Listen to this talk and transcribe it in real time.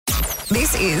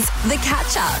This is The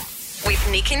Catch Up with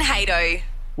Nick and Hato.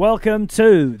 Welcome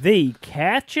to The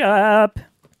Catch Up.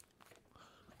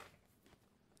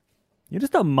 You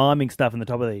just start miming stuff on the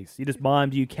top of these. You just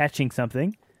mimed you catching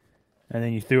something, and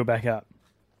then you threw it back up.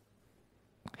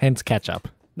 Hence catch up.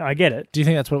 No, I get it. Do you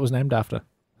think that's what it was named after?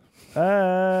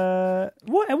 Where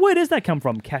does that come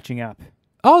from, catching up?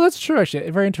 Oh, that's true, actually.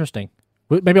 Very interesting.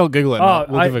 Maybe I'll Google it.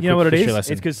 You know what it is?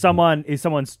 Lesson. It's because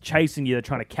someone's chasing you, they're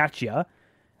trying to catch you,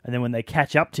 and then when they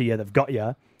catch up to you, they've got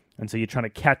you, and so you're trying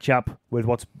to catch up with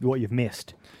what you've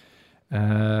missed.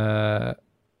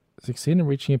 Succeed in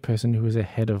reaching a person who is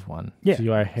ahead of one. Yeah. So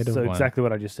you are ahead of one. So exactly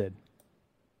what I just said.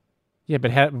 Yeah,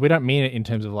 but we don't mean it in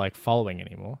terms of like following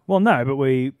anymore. Well, no, but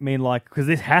we mean like, because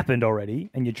this happened already,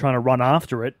 and you're trying to run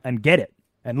after it and get it,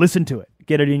 and listen to it,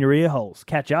 get it in your ear holes,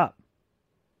 catch up.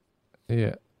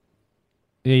 Yeah.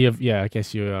 I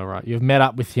guess you are right. You've met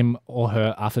up with him or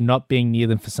her after not being near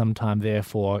them for some time,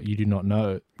 therefore you do not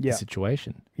know the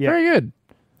situation. Yeah. Very good.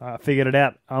 I figured it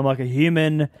out. I'm like a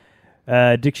human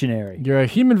dictionary. You're a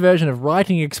human version of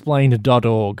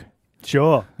writingexplained.org.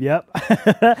 Sure, yep.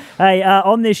 Hey,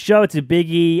 on this show, it's a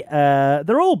biggie.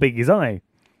 They're all biggies, aren't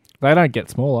they? They don't get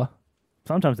smaller.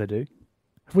 Sometimes they do.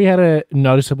 Have we had a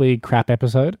noticeably crap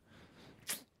episode?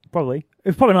 Probably.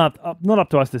 It's probably not up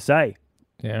to us to say.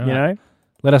 Yeah, right. You know?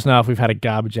 Let us know if we've had a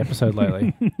garbage episode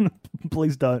lately.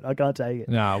 Please don't. I can't take it.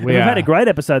 No, We've had a great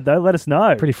episode, though. Let us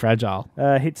know. Pretty fragile.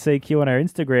 Hit CQ on our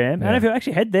Instagram. Yeah. And if you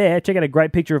actually head there, check out a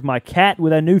great picture of my cat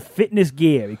with our new fitness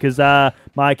gear, because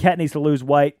my cat needs to lose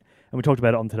weight, and we talked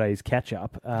about it on today's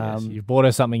catch-up. Yes, you've bought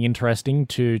her something interesting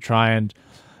to try and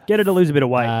get her to lose a bit of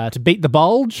weight. to beat the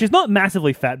bulge. She's not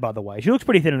massively fat, by the way. She looks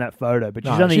pretty thin in that photo, but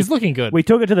she's looking good. We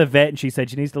took her to the vet, and she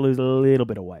said she needs to lose a little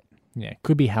bit of weight. Yeah,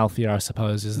 could be healthier, I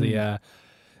suppose, is the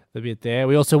bit there.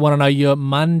 We also want to know your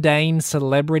mundane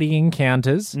celebrity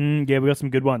encounters. Yeah, we got some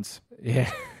good ones.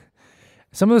 Yeah.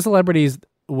 Some of the celebrities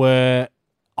were...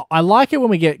 I like it when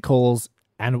we get calls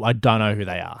and I don't know who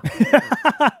they are.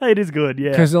 It is good, yeah.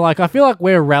 Because I feel like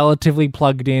we're relatively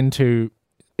plugged into...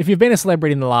 If you've been a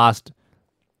celebrity in the last...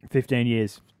 15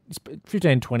 years.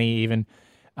 15, 20 even,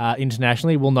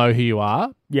 internationally, we'll know who you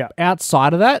are. Yeah.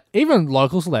 Outside of that, even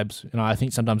local celebs, I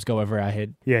think sometimes go over our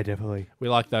head. Yeah, definitely. We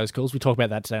like those calls. We talk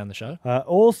about that today on the show.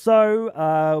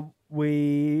 Also,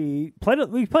 we played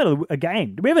a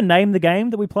game. Did we ever name the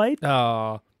game that we played?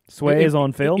 Oh, Swears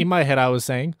on film. In my head, I was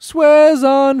saying swears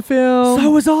on film.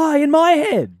 So was I in my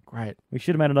head. Great. We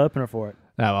should have made an opener for it.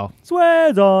 Oh well.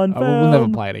 Swears on film. We'll never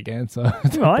play it again. So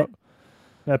right.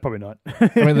 No, probably not. I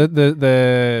mean,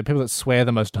 the people that swear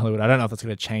the most in Hollywood, I don't know if that's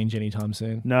going to change anytime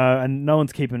soon. No, and no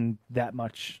one's keeping that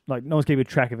much. Like, no one's keeping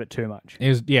track of it too much.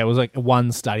 It was like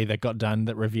one study that got done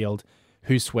that revealed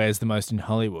who swears the most in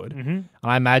Hollywood. Mm-hmm. And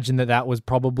I imagine that was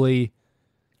probably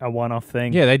a one-off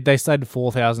thing. Yeah, they studied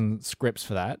 4,000 scripts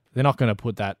for that. They're not going to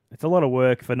put that. It's a lot of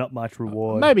work for not much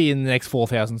reward. Maybe in the next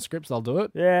 4,000 scripts they'll do it.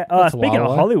 Yeah. Speaking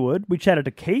of Hollywood, we chatted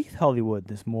to Keith Hollywood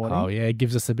this morning. Oh yeah, it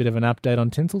gives us a bit of an update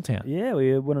on Tinseltown. Yeah,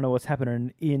 we want to know what's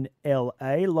happening in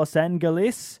LA, Los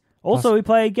Angeles. Also, we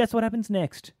play Guess What Happens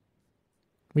Next.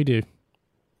 We do.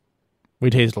 We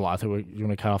teased a lot. You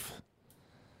want to cut off?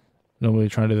 Normally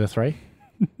trying to do the 3.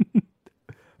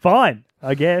 Fine,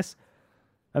 I guess.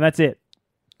 And that's it.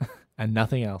 And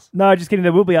nothing else. No, just kidding.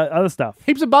 There will be other stuff.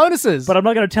 Heaps of bonuses. But I'm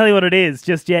not going to tell you what it is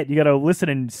just yet. You got to listen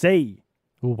and see.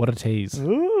 Ooh, what a tease.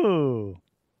 Ooh.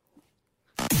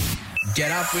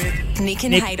 Get up with Nick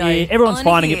and Hato. Yeah, everyone's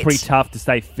finding it pretty tough to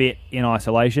stay fit in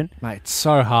isolation. Mate, it's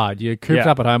so hard. You're cooped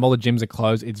up at home. All the gyms are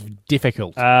closed. It's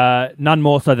difficult. None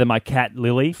more so than my cat,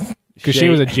 Lily. Because she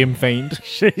was a gym fiend.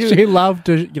 she loved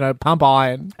to, pump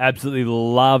iron. Absolutely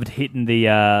loved hitting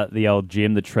the old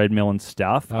gym, the treadmill and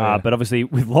stuff. But obviously,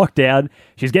 with lockdown,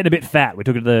 she's getting a bit fat. We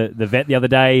took her to the vet the other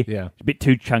day. Yeah. A bit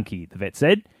too chunky, the vet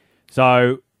said.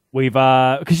 So we've,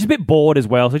 because she's a bit bored as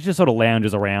well, so she just sort of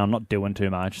lounges around, not doing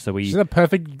too much. So she's a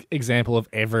perfect example of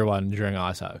everyone during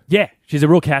ISO. Yeah, she's a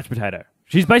real couch potato.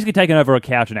 She's basically taken over a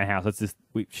couch in our house. It's just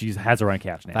she has her own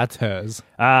couch now. That's hers.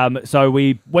 So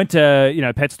we went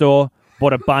to pet store,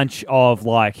 bought a bunch of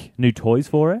new toys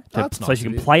for her, so she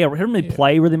can play. She doesn't really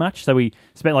play really much. So we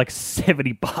spent like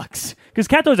 $70 because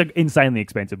cat toys are insanely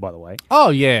expensive, by the way. Oh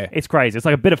yeah, it's crazy. It's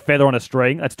like a bit of feather on a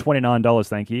string. That's $29.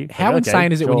 Thank you. How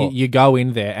insane is it when you go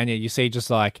in there and you see just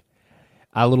like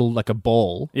a little a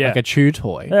ball, like a chew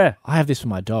toy. Yeah. I have this for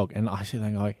my dog, and I sit there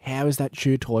and go, how is that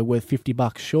chew toy worth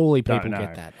 $50? Surely people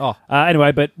get that. Oh,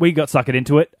 anyway, but we got suckered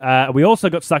into it. We also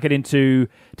got suckered into,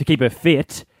 to keep her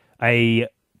fit, a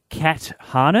cat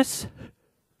harness.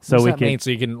 So we can mean?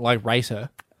 So you can race her.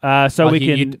 So Like we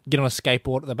can you'd get on a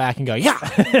skateboard at the back and go,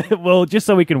 yeah. well, just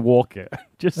so we can walk it.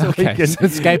 Just so we Okay, can.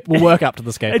 so we'll work up to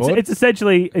the skateboard. It's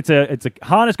essentially it's a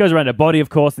harness goes around her body, of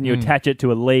course, and you attach it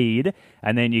to a lead,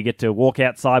 and then you get to walk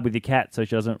outside with your cat so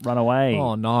she doesn't run away.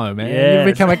 Oh no, man! Yeah.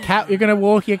 You become a cat. You're going to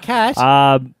walk your cat.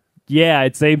 Yeah,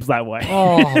 it seems that way.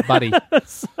 Oh, buddy,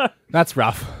 that's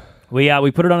rough. We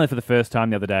put it on her for the first time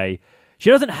the other day.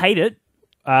 She doesn't hate it,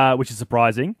 which is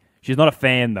surprising. She's not a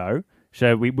fan though.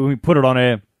 So when we put it on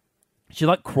her, she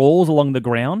like crawls along the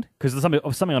ground because there's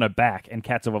something on her back, and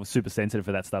cats are super sensitive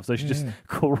for that stuff. So she just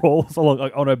crawls along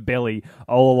on her belly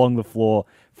all along the floor,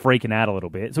 freaking out a little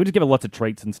bit. So we just give her lots of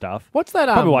treats and stuff. What's that?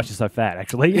 Probably why she's so fat,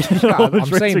 actually. I'm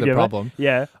seeing the problem.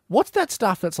 Yeah. What's that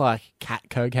stuff that's like cat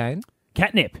cocaine?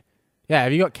 Catnip. Yeah,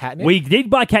 have you got catnip? We did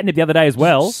buy catnip the other day as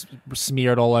well.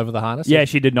 Smear it all over the harness. Yeah,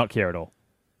 she did not care at all.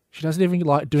 She doesn't even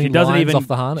like doing lines off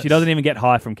the harness. She doesn't even get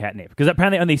high from catnip because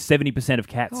apparently only 70% of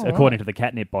cats, according to the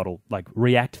catnip bottle, like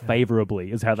react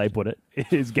favorably is how they put it.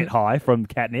 Is get high from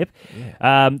catnip.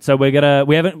 Yeah. So we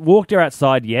haven't walked her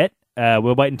outside yet.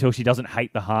 We'll wait until she doesn't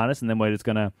hate the harness, and then we're just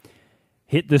gonna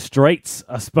hit the streets,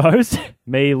 I suppose.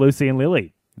 Me, Lucy, and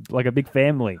Lily, like a big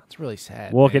family. It's really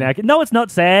sad. Walking out. No, it's not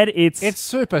sad. It's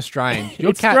super strange.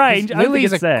 It's strange. Lily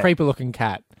is a sad. creepy-looking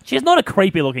cat. She's not a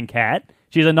creepy-looking cat.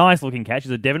 She's a nice-looking cat.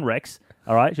 She's a Devon Rex.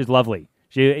 All right, she's lovely.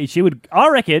 She would, I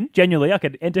reckon, genuinely, I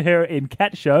could enter her in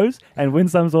cat shows and win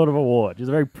some sort of award. She's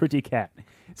a very pretty cat.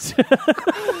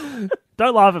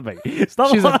 Don't laugh at me.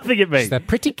 Stop laughing at me. She's a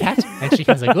pretty cat, and she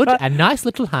has a nice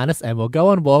little harness, and we'll go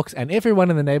on walks, and everyone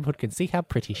in the neighborhood can see how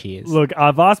pretty she is. Look,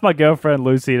 I've asked my girlfriend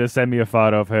Lucy to send me a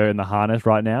photo of her in the harness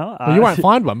right now. Well, you won't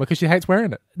find one because she hates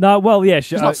wearing it. No, well, yeah.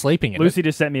 She's not sleeping in Lucy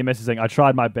just sent me a message saying, I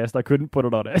tried my best. I couldn't put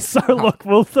it on her. So, look,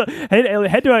 we'll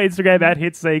head to our Instagram at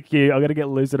HitCQ. I'm going to get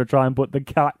Lucy to try and put the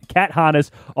cat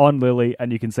harness on Lily,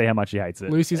 and you can see how much she hates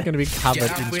it. Lucy's going to be covered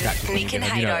in scratches. Nick and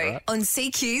Hato on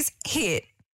CQ's Hit.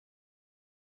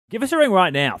 Give us a ring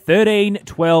right now. 13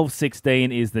 12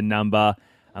 16 is the number,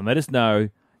 and let us know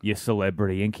your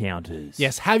celebrity encounters.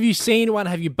 Yes, have you seen one?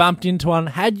 Have you bumped into one?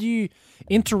 Had you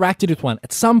interacted with one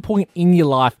at some point in your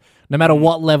life, no matter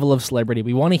what level of celebrity?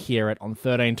 We want to hear it on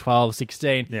 13 12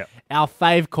 16. Yep. Our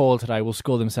fave caller today will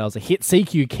score themselves a Hit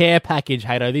CQ care package,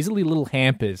 Hato. These are little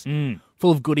hampers full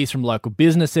of goodies from local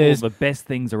businesses. All the best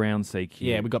things around CQ.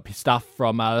 Yeah, we got stuff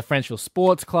from the Frenchville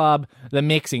Sports Club, the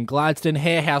Mix in Gladstone,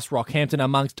 Hare House, Rockhampton,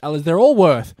 amongst others. They're all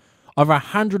worth over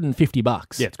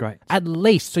 $150. Yeah, it's great. At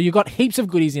least. So you've got heaps of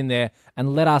goodies in there,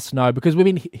 and let us know, because we've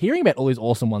been hearing about all these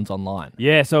awesome ones online.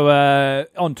 Yeah, so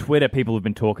on Twitter, people have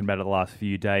been talking about it the last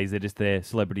few days. They're just their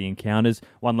celebrity encounters.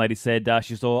 One lady said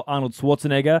she saw Arnold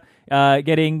Schwarzenegger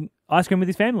getting ice cream with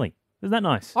his family. Isn't that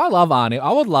nice? I love Arnie.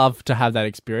 I would love to have that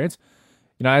experience.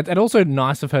 You know, it's also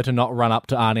nice of her to not run up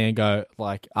to Arnie and go,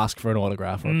 like, ask for an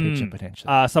autograph or a picture,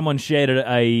 potentially. Someone shared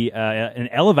an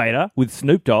elevator with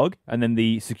Snoop Dogg, and then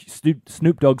the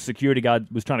Snoop Dogg security guard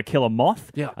was trying to kill a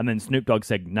moth. Yeah. And then Snoop Dogg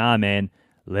said, nah, man,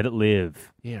 let it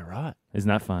live. Yeah, right. Isn't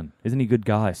that fun? Isn't he a good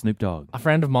guy, Snoop Dogg? A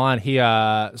friend of mine, he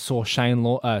saw Shane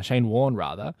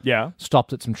Warne, Yeah.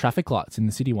 stopped at some traffic lights in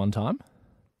the city one time.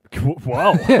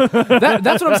 Wow.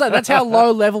 That's what I'm saying. That's how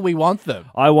low level we want them.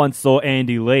 I once saw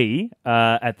Andy Lee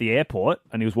at the airport,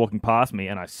 and he was walking past me,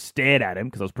 and I stared at him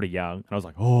because I was pretty young, and I was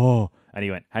like, oh. And he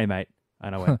went, hey, mate.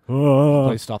 And I went, oh.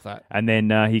 Please stop that. And then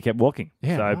he kept walking.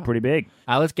 Yeah, so right. Pretty big.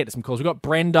 Let's get to some calls. We've got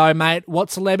Brendo, mate. What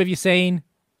celeb have you seen?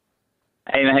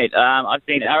 Hey, mate. I've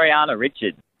seen Ariana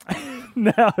Richards.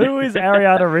 Now, who is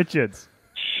Ariana Richards?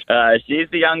 She's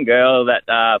the young girl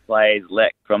that plays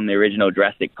Lek from the original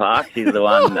Jurassic Park. She's the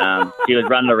one, she was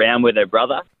running around with her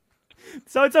brother.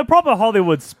 So it's a proper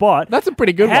Hollywood spot. That's a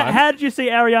pretty good one. How did you see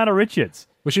Ariana Richards?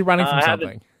 Was she running from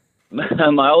something?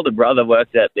 My older brother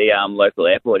works at the local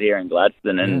airport here in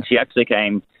Gladstone, and she actually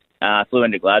flew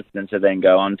into Gladstone to then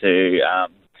go on to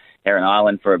Heron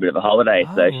Island for a bit of a holiday.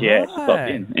 She popped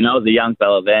in. And I was a young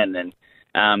fella then,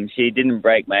 and she didn't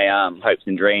break my hopes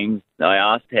and dreams. I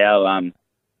asked how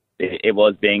it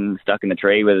was being stuck in the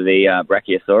tree with the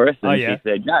Brachiosaurus, and she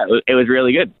said, no, it was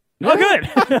really good. Oh,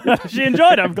 good. She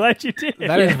enjoyed it. I'm glad she did.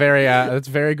 That is that's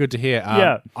very good to hear.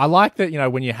 Yeah. I like that,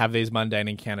 when you have these mundane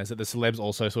encounters, that the celebs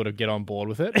also sort of get on board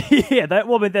with it. Yeah, they're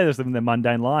just living their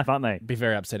mundane life, aren't they? It'd be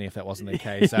very upsetting if that wasn't the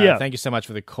case. Thank you so much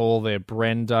for the call there,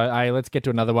 Brenda. Hey, let's get to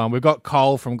another one. We've got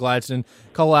Cole from Gladstone.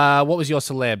 Cole, what was your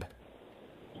celeb?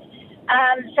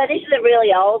 So this is a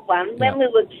really old one. When we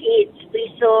were kids,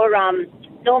 we saw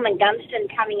Norman Gunston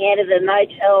coming out of the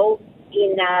motel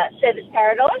in Service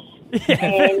Paradise. Yeah,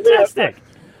 and fantastic.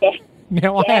 We were,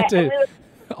 Now,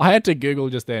 I had to Google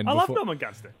just then. I love Norman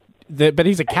Gunston. but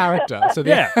he's a character. So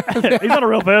Yeah, he's not a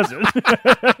real person.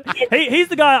 He's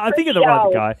the guy. I think of the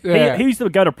right guy. Yeah. He used to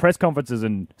go to press conferences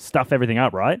and stuff everything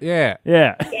up, right? yeah.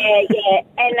 Yeah. Yeah,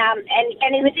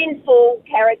 and he was in full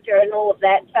character and all of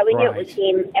that, so we knew it was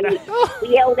him. And we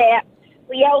yelled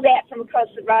out from across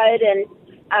the road, and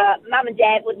Mum and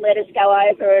Dad wouldn't let us go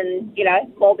over and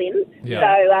mob him. Yeah.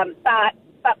 So,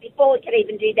 but before we could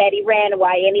even do that, he ran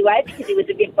away anyway because he was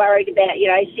a bit worried about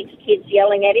 6 kids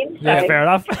yelling at him. So. Yeah, fair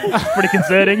enough. Pretty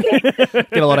concerning.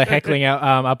 Get a lot of heckling out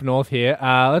up north here.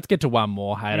 Let's get to one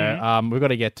more, Hato. We've got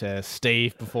to get to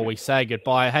Steve before we say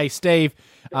goodbye. Hey, Steve,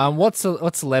 what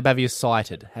celeb have you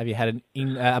sighted? Have you had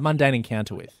a mundane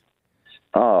encounter with?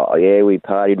 Oh, yeah, we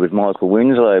partied with Michael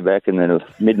Winslow back in the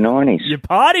mid-90s. You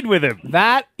partied with him.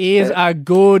 That is a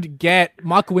good get.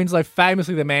 Michael Winslow,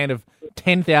 famously the man of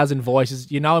 10,000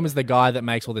 voices. You know him as the guy that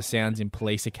makes all the sounds in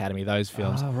Police Academy, those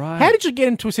films. Oh, right. How did you get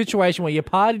into a situation where you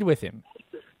partied with him?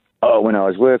 Oh, when I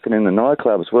was working in the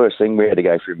nightclubs, worst thing, we had to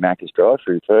go through Macca's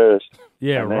drive-through first.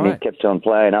 Yeah, and then he kept on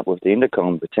playing up with the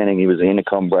intercom, pretending he was the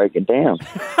intercom breaking down.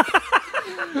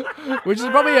 Which is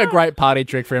probably a great party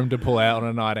trick for him to pull out on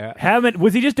a night out.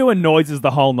 Was he just doing noises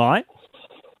the whole night?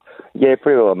 Yeah,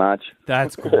 pretty well much.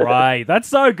 That's great. That's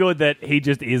so good that he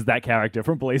just is that character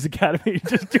from Police Academy,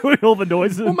 just doing all the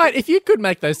noises. Well, mate, if you could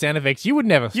make those sound effects, you would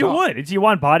never stop. You would. It's your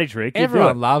one party trick.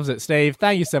 Everyone loves it. Steve,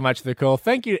 thank you so much for the call.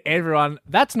 Thank you, everyone.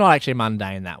 That's not actually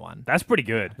mundane, that one. That's pretty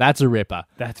good. That's a ripper.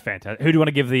 That's fantastic. Who do you want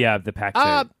to give the pack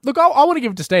to? Look, I want to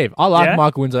give it to Steve. I like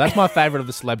Michael Winslow. That's my favourite of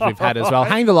the celebs we've had as well.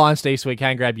 Hang the line, Steve, so we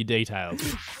can grab your details.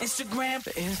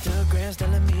 Instagram's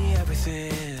telling me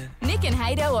everything. Nick and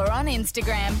Hato are on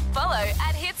Instagram. Follow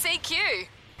 @HitsEQ.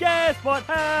 Guess what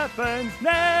happens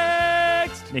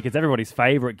next? Nick, it's everybody's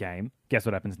favourite game. Guess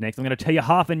what happens next? I'm going to tell you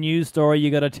half a news story. You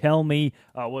got to tell me.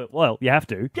 Well, you have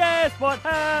to. Guess what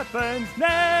happens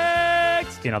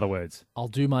next? In other words, I'll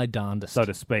do my darndest. so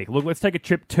to speak. Look, let's take a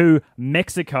trip to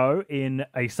Mexico in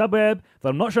a suburb that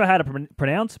I'm not sure how to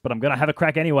pronounce, but I'm going to have a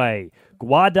crack anyway.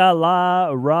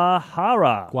 Guadalajara.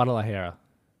 Guadalajara.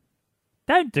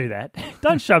 Don't do that.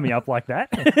 Don't show me up like that.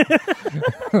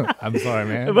 I'm sorry,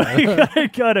 man.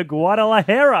 Go to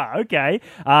Guadalajara, okay.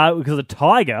 Because a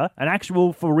tiger, an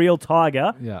actual for real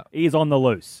tiger, is on the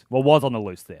loose. Well, was on the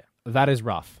loose there. That is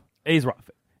rough. It is rough.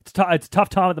 It's a tough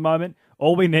time at the moment.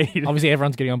 All we need... Obviously,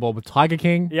 everyone's getting on board with Tiger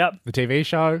King. Yep. The TV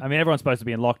show. I mean, everyone's supposed to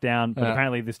be in lockdown, but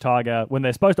apparently this tiger, when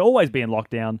they're supposed to always be in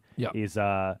lockdown, is...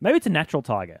 maybe it's a natural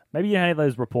tiger. Maybe you know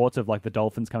those reports of like the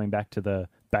dolphins coming back to the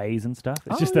bays and stuff.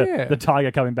 It's just the tiger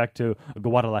coming back to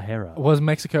Guadalajara. Was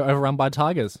Mexico overrun by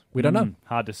tigers? We don't know.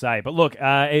 Hard to say. But look,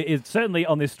 it's certainly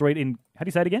on this street in... How do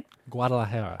you say it again?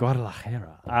 Guadalajara.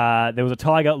 Guadalajara. There was a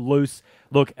tiger loose.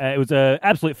 Look, it was an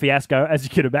absolute fiasco, as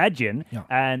you could imagine. Yeah.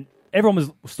 And everyone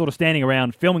was sort of standing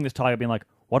around filming this tiger being like,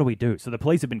 what do we do? So the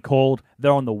police have been called.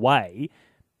 They're on the way.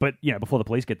 But, before the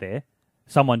police get there,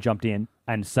 someone jumped in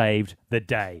and saved the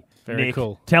day. Very Nick,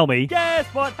 cool. Tell me. Guess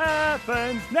what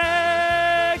happens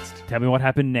next? Tell me what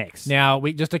happened next. Now,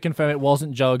 just to confirm, it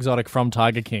wasn't Joe Exotic from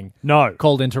Tiger King. No.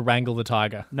 Called in to wrangle the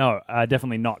tiger. No,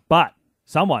 definitely not. But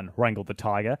someone wrangled the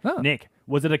tiger. Oh. Nick,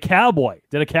 was it a cowboy?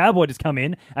 Did a cowboy just come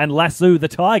in and lasso the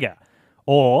tiger?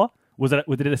 Or... Was it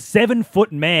a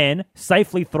 7-foot man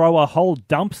safely throw a whole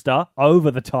dumpster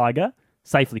over the tiger,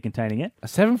 safely containing it? A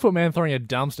 7-foot man throwing a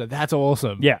dumpster. That's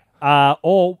awesome. Yeah.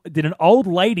 Or did an old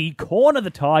lady corner the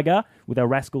tiger with a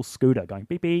rascal scooter going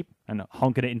beep, beep, and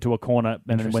honking it into a corner,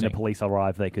 and then when the police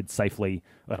arrive, they could safely,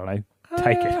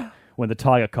 take it when the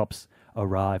tiger cops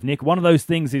arrive. Nick, one of those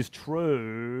things is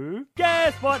true.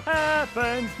 Guess what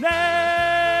happens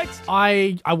next?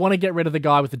 I want to get rid of the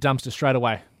guy with the dumpster straight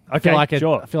away. Okay,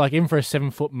 sure. I feel like even for a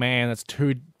 7-foot man, that's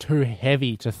too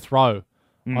heavy to throw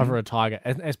over a tiger,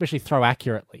 especially throw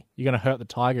accurately. You're going to hurt the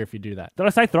tiger if you do that. Did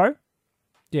I say throw?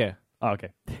 Yeah. Oh,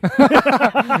 okay.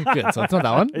 Good. So it's not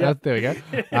that one. Yep. There we go.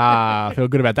 Feel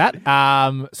good about that.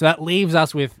 So that leaves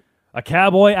us with a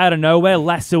cowboy out of nowhere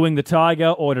lassoing the tiger,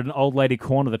 or did an old lady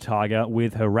corner the tiger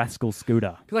with her rascal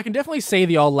scooter? Because I can definitely see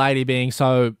the old lady being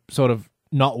so sort of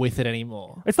not with it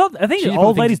anymore. It's not. I think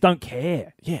old ladies don't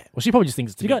care. Yeah. Well, she probably just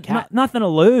thinks it's a good cat. Nothing to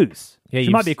lose. Yeah, she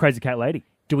might be a crazy cat lady.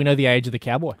 Do we know the age of the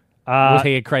cowboy? Was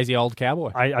he a crazy old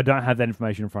cowboy? I don't have that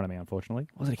information in front of me, unfortunately.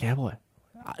 Was it a cowboy?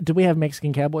 Do we have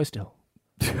Mexican cowboys still?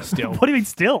 Still. What do you mean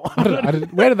still?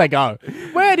 Where did they go?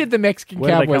 Where did the Mexican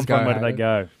cowboys go? Where did they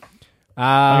go?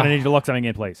 I'm going to need you to lock something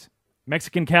in, please.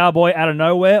 Mexican cowboy out of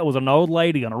nowhere was an old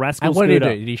lady on a rascal scooter. And what did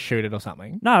he do? Did he shoot it or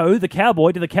something? No, did the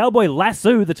cowboy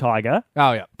lasso the tiger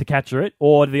to capture it,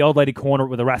 or did the old lady corner it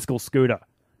with a rascal scooter?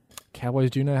 Cowboys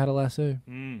do know how to lasso.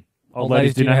 Old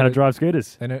ladies do know how to drive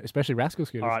scooters. They know, especially rascal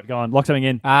scooters. All right, go on. Lock something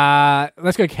in.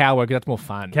 Let's go cowboy because that's more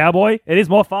fun. Cowboy. It is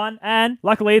more fun, and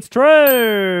luckily it's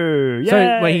true. So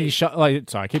Yay. when he shot,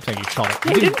 sorry, I keep saying he shot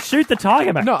it. He didn't shoot the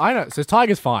tiger, mate. No, I know. So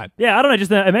tiger's fine. Yeah, I don't know.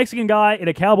 Just a Mexican guy in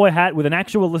a cowboy hat with an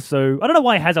actual lasso. I don't know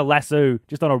why he has a lasso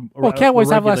just on a. Well, cowboys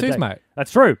have regular lassos, day. mate.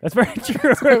 That's true. That's very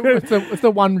true. It's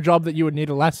the one job that you would need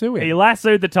a lasso in. He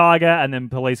lassoed the tiger, and then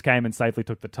police came and safely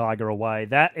took the tiger away.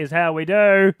 That is how we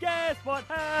do. Guess what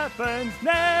happens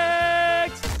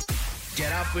next?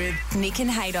 Get up with. Nick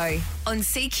and Hato on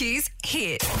CQ's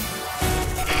Hit.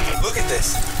 Look at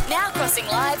this. Now crossing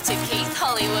live to Keith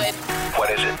Hollywood. What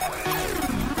is it?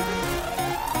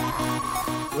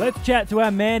 Let's chat to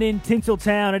our man in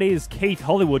Tinseltown. It is Keith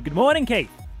Hollywood. Good morning,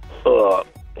 Keith. Oh,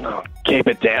 keep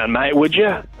it down, mate, would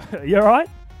you? You all right?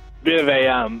 Bit of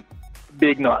a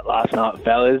big night last night,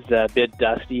 fellas. A bit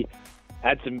dusty.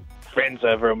 Had some friends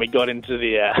over, and we got into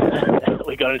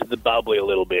the bubbly a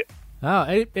little bit.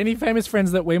 Oh, any famous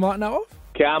friends that we might know of?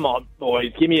 Come on,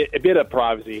 boys, give me a bit of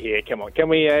privacy here. Come on, can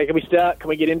we start? Can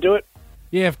we get into it?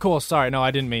 Yeah, of course. Sorry, no,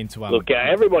 I didn't mean to. Look,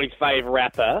 everybody's favourite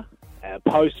rapper,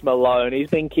 Post Malone. He's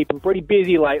been keeping pretty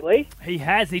busy lately. He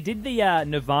has. He did the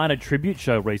Nirvana tribute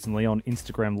show recently on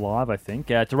Instagram Live, I think,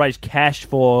 to raise cash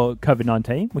for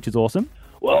COVID-19, which is awesome.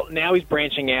 Well, now he's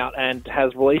branching out and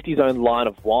has released his own line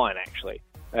of wine, actually.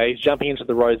 He's jumping into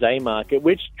the rosé market,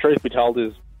 which, truth be told,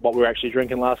 is what we were actually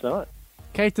drinking last night.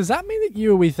 Kate, does that mean that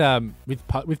you were with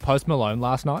Post Malone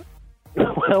last night?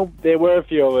 Well, there were a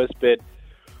few of us, but,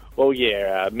 well,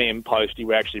 yeah, me and Posty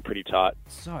were actually pretty tight.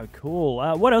 So cool.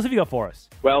 What else have you got for us?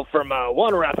 Well, from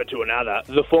one rapper to another,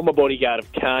 the former bodyguard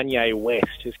of Kanye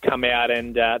West has come out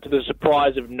and, to the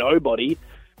surprise of nobody,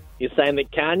 is saying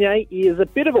that Kanye is a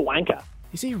bit of a wanker.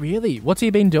 Is he really? What's he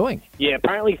been doing? Yeah,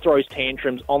 apparently throws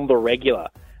tantrums on the regular.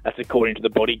 That's according to the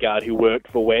bodyguard who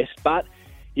worked for West, but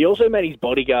he also made his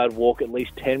bodyguard walk at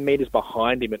least 10 metres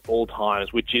behind him at all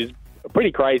times, which is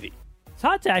pretty crazy. It's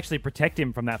hard to actually protect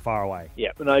him from that far away.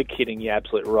 Yeah, no kidding, you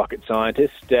absolute rocket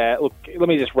scientist. Look, let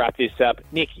me just wrap this up.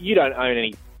 Nick, you don't own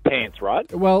any pants, right?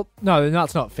 Well, no,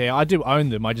 that's not fair. I do own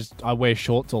them. I wear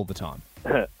shorts all the time.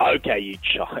 Okay, you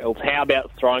child. How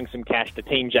about throwing some cash to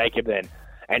Team Jacob then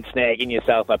and snagging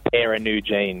yourself a pair of new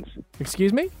jeans?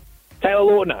 Excuse me?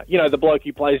 Taylor Lautner, you know, the bloke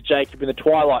who plays Jacob in the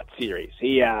Twilight series.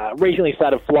 He recently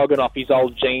started flogging off his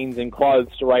old jeans and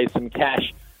clothes to raise some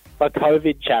cash for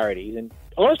COVID charities. And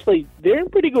honestly, they're in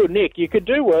pretty good nick. You could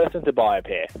do worse than to buy a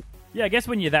pair. Yeah, I guess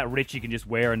when you're that rich, you can just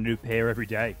wear a new pair every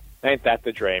day. Ain't that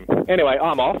the dream? Anyway,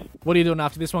 I'm off. What are you doing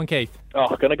after this one, Keith? Oh,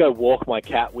 going to go walk my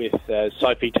cat with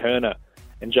Sophie Turner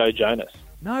and Joe Jonas.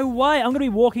 No way. I'm going to be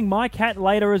walking my cat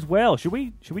later as well. Should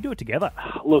we do it together?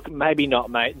 Look, maybe not,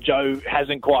 mate. Joe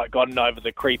hasn't quite gotten over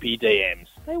the creepy DMs.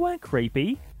 They weren't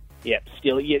creepy. Yep,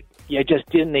 still, you just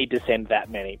didn't need to send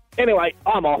that many. Anyway,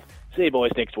 I'm off. See you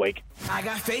boys next week. I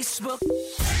got Facebook.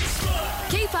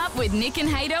 Keep up with Nick and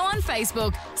Hato on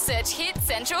Facebook. Search Hit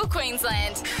Central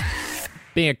Queensland.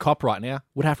 Being a cop right now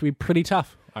would have to be pretty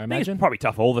tough, I I think imagine. it's probably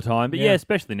tough all the time, but yeah,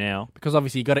 especially now. Because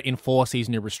obviously you've got to enforce these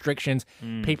new restrictions.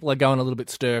 People are going a little bit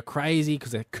stir crazy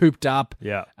because they're cooped up.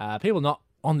 Yeah. People not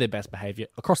on their best behaviour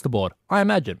across the board, I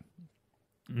imagine.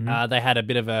 They had a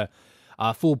bit of a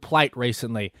full plate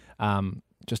recently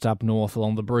just up north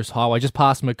along the Bruce Highway, just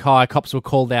past Mackay. Cops were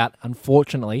called out,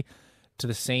 unfortunately, to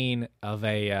the scene of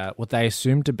a what they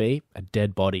assumed to be a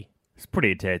dead body. It's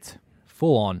pretty intense.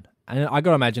 Full on. And I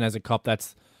got to imagine as a cop,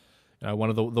 that's one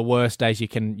of the worst days you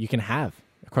can have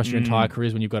across your entire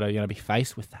careers when you've got to be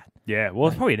faced with that. Yeah, well,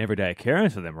 it's probably an everyday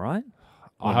occurrence for them, right?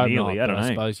 I hope nearly, not, I don't but know. I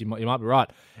suppose you might be right.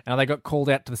 And they got called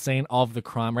out to the scene of the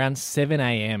crime around 7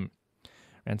 a.m.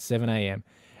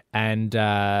 And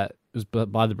it was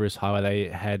by the Bruce Highway. They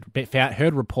had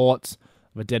heard reports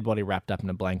of a dead body wrapped up in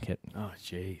a blanket. Oh,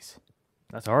 jeez.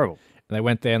 That's horrible. And they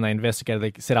went there and they investigated.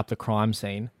 They set up the crime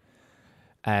scene.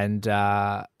 And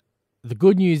the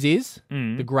good news is,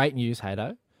 the great news,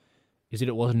 Hato, is that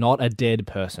it was not a dead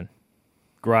person.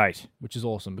 Great. Which is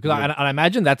awesome. Because I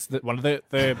imagine that's one of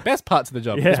the best parts of the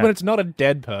job. Yeah. Is when it's not a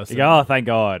dead person. You go, oh, thank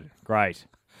God. Great.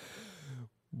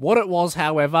 What it was,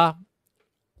 however,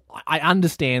 I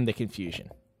understand the confusion.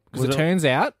 Because it turns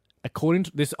out, according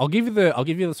to this, I'll give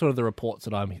you the sort of the reports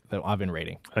that I've been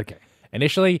reading. Okay.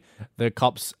 Initially, the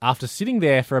cops, after sitting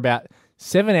there for about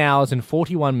 7 hours and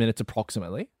 41 minutes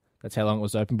approximately, that's how long it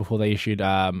was open before they issued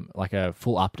like a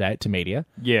full update to media.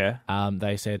 Yeah.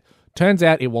 They said, turns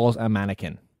out it was a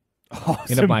mannequin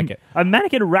in a blanket. A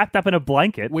mannequin wrapped up in a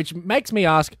blanket? Which makes me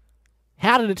ask,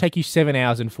 how did it take you 7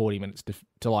 hours and 40 minutes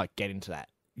to like get into that?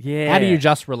 Yeah. How do you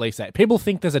just release that? People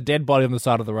think there's a dead body on the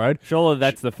side of the road. Surely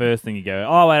that's the first thing you go,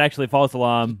 oh, wait, actually, false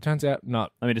alarm. Turns out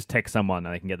not. Let me just text someone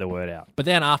and they can get the word out. But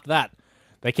then after that,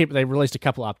 they released a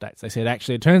couple of updates. They said,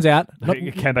 actually, it turns out...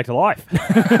 It came back to life.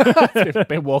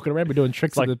 Been walking around, been doing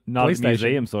tricks Like at the Night police at the station.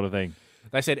 museum sort of thing.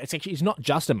 They said it's not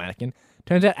just a mannequin.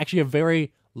 Turns out actually a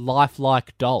very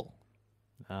lifelike doll.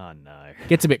 Oh, no.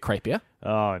 Gets a bit creepier.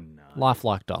 Oh, no.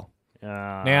 Lifelike doll.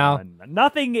 Now,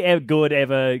 nothing good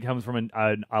ever comes from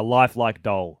a lifelike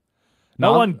doll.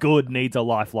 No No. one good needs a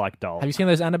lifelike doll. Have you seen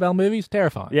those Annabelle movies?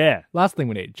 Terrifying. Yeah. Last thing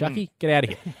we need. Chucky, get out of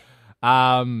here.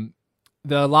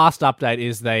 The last update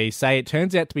is they say it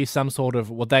turns out to be some sort of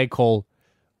what they call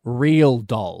real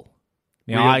doll.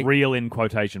 Now, Real in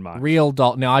quotation marks. real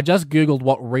doll. Now, I just Googled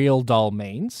what real doll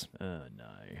means. Oh, no.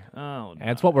 Oh, no. And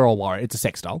it's what we're all worried. It's a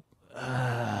sex doll.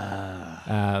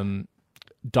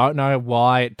 Don't know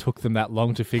why it took them that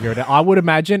long to figure it out. I would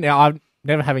imagine, now I've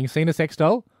never having seen a sex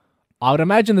doll, I would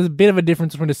imagine there's a bit of a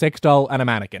difference between a sex doll and a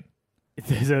mannequin.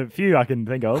 There's a few I can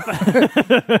think of.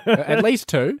 At least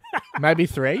 2, maybe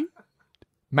 3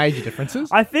 major differences.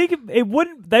 I think they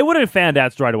wouldn't have found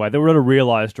out straight away. They would have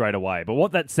realised straight away. But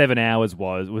what that 7 hours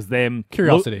was them...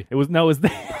 Curiosity. It was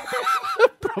them...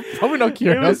 Probably not It was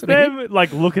curiosity. them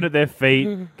like looking at their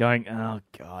feet, going, "Oh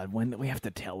God, when we have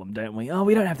to tell them, don't we? Oh,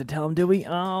 we don't have to tell them, do we?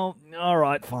 Oh, all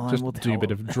right, fine, Just we'll do tell a bit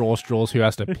them." of draw straws who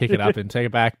has to pick it up and take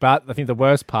it back. But I think the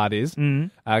worst part is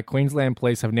Queensland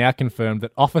Police have now confirmed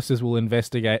that officers will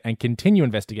investigate and continue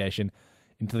investigation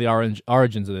into the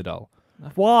origins of the doll.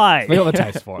 Why? They got the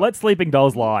taste for it. Let sleeping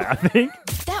dolls lie, I think.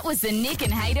 That was the Nick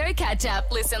and Hato catch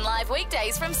up. Listen live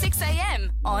weekdays from 6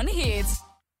 a.m. on Hits.